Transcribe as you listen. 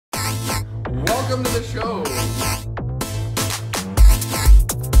Welcome to the show.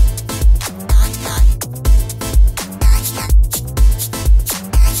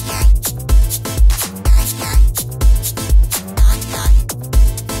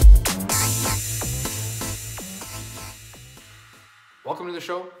 Welcome to the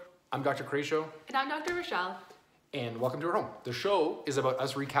show. I'm Dr. Kresimir. And I'm Dr. Rachelle. And welcome to our home. The show is about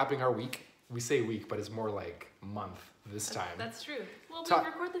us recapping our week. We say week, but it's more like month this time. That's true. Well, we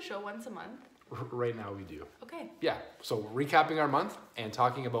record the show once a month. Right now we do. Okay. Yeah, so recapping our month and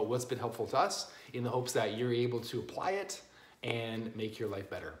talking about what's been helpful to us in the hopes that you're able to apply it and make your life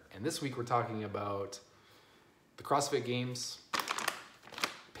better. And this week we're talking about the CrossFit Games,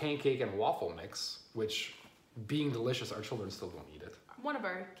 Pancake and Waffle mix, which being delicious, our children still don't eat it. One of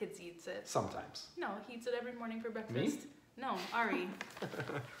our kids eats it. Sometimes. No, he eats it every morning for breakfast. Me? No, Ari.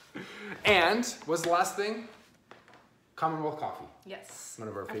 And what's the last thing? Commonwealth Coffee. Yes. One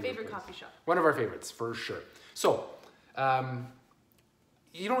of our favorite places. coffee shop. One of our favorites, for sure. So,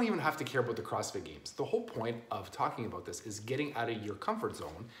 you don't even have to care about the CrossFit Games. The whole point of talking about this is getting out of your comfort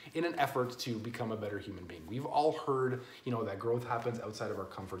zone in an effort to become a better human being. We've all heard, that growth happens outside of our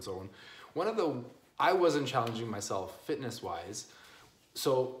comfort zone. I wasn't challenging myself fitness-wise,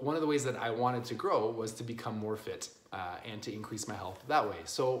 so one of the ways that I wanted to grow was to become more fit and to increase my health that way.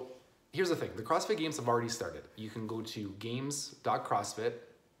 So here's the thing, the CrossFit Games have already started. You can go to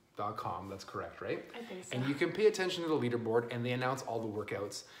games.crossfit.com, that's correct, right? I think so. And you can pay attention to the leaderboard and they announce all the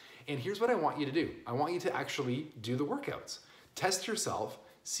workouts. And here's what I want you to do. I want you to actually do the workouts. Test yourself,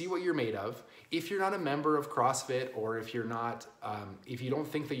 see what you're made of. If you're not a member of CrossFit or if you're not, if you don't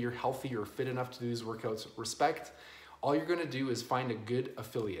think that you're healthy or fit enough to do these workouts, respect. All you're gonna do is find a good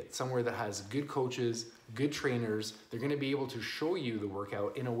affiliate, somewhere that has good coaches, good trainers. They're gonna be able to show you the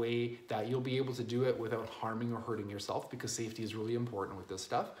workout in a way that you'll be able to do it without harming or hurting yourself, because safety is really important with this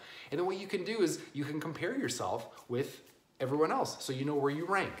stuff. And then what you can do is you can compare yourself with everyone else so you know where you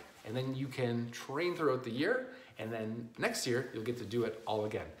rank. And then you can train throughout the year, and then next year you'll get to do it all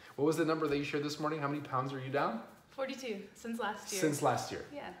again. What was the number that you shared this morning? How many pounds are you down? 42, since last year. Since last year.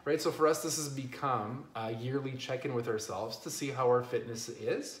 Yeah. Right, so for us, this has become a yearly check-in with ourselves to see how our fitness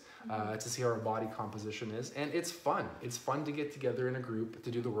is, to see how our body composition is, and it's fun. It's fun to get together in a group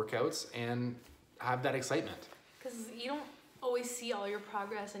to do the workouts and have that excitement. Because you don't always see all your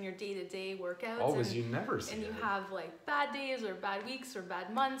progress in your day-to-day workouts. Always, you never see And it. you have like bad days or bad weeks or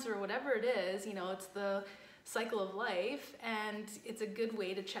bad months or whatever it is, it's the cycle of life, and it's a good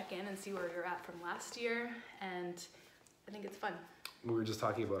way to check in and see where you're at from last year, and I think it's fun. We were just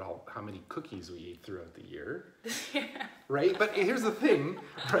talking about how many cookies we ate throughout the year. Yeah. Right? But here's the thing,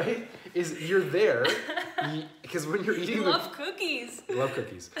 right? Is you're there, because when you're eating love cookies. I love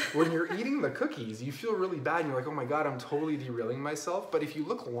cookies. When you're eating the cookies, you feel really bad and you're like, oh my God, I'm totally derailing myself. But if you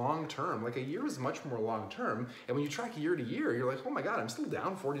look long term, like a year is much more long term. And when you track year to year, you're like, oh my God, I'm still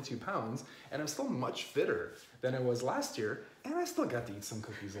down 42 pounds and I'm still much fitter than I was last year. And I still got to eat some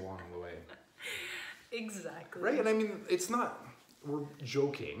cookies along the way. Exactly. Right? And I mean, it's not, we're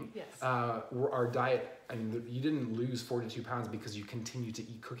joking. Yes. Our diet, I mean, you didn't lose 42 pounds because you continue to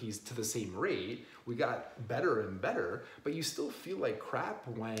eat cookies to the same rate. We got better and better, but you still feel like crap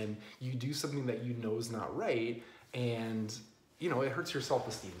when you do something that you know is not right, and it hurts your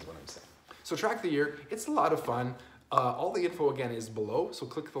self-esteem is what I'm saying. So track the year, it's a lot of fun. All the info again is below, so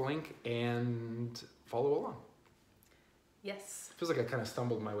click the link and follow along. Yes. Feels like I kind of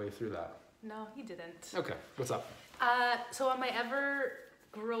stumbled my way through that. No, you didn't. Okay, what's up? So on my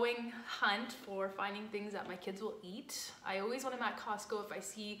ever-growing hunt for finding things that my kids will eat, I always, when I'm at Costco, if I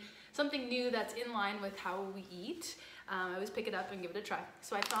see something new that's in line with how we eat, I always pick it up and give it a try.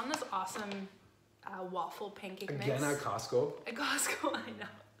 So I found this awesome waffle pancake mix. Again at Costco? At Costco, I know.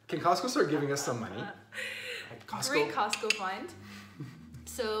 Can Costco start giving us some money? Costco. Great Costco find.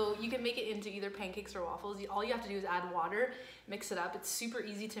 So you can make it into either pancakes or waffles. All you have to do is add water, mix it up. It's super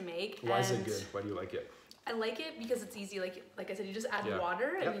easy to make. Why is it good? Why do you like it? I like it because it's easy. Like I said, you just add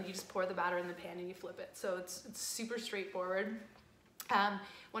water and then you just pour the batter in the pan and you flip it. So it's super straightforward.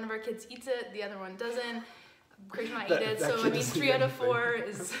 One of our kids eats it, the other one doesn't. Kresimir ate it, so I mean 3 out of 4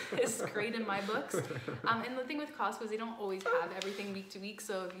 is great in my books. And the thing with Costco is they don't always have everything week to week.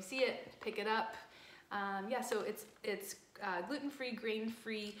 So if you see it, pick it up. So it's gluten-free,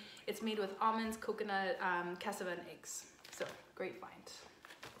 grain-free. It's made with almonds, coconut, cassava, and eggs. So great find.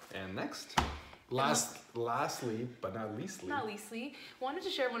 And next, lastly, but not leastly, wanted to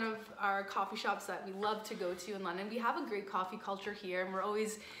share one of our coffee shops that we love to go to in London. We have a great coffee culture here, and we're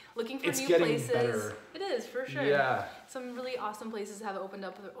always looking for new places. Better. It is, for sure. Yeah. Some really awesome places have opened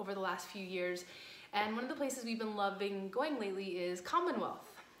up over the last few years. And one of the places we've been loving going lately is Commonwealth.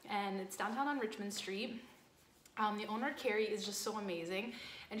 and it's downtown on Richmond Street. The owner, Carrie, is just so amazing,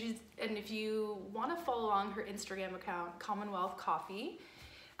 and if you want to follow along her Instagram account, Commonwealth Coffee,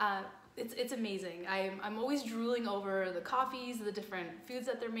 it's amazing. I'm always drooling over the coffees, the different foods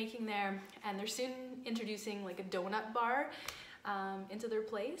that they're making there, and they're soon introducing like a donut bar into their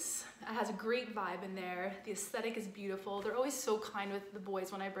place. It has a great vibe in there. The aesthetic is beautiful. They're always so kind with the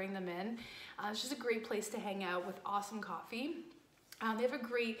boys when I bring them in. It's just a great place to hang out with awesome coffee. They have a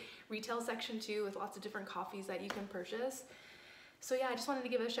great retail section too with lots of different coffees that you can purchase. So yeah, I just wanted to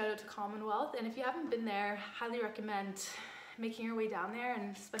give a shout out to Commonwealth, and if you haven't been there, highly recommend making your way down there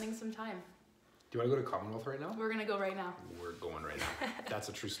and spending some time. Do you want to go to Commonwealth right now? We're gonna go right now. We're going right now. That's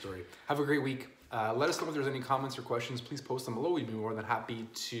a true story. Have a great week. Let us know if there's any comments or questions. Please post them below. We'd be more than happy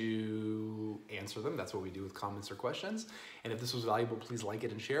to answer them. That's what we do with comments or questions. And if this was valuable, please like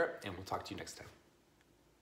it and share it, and we'll talk to you next time.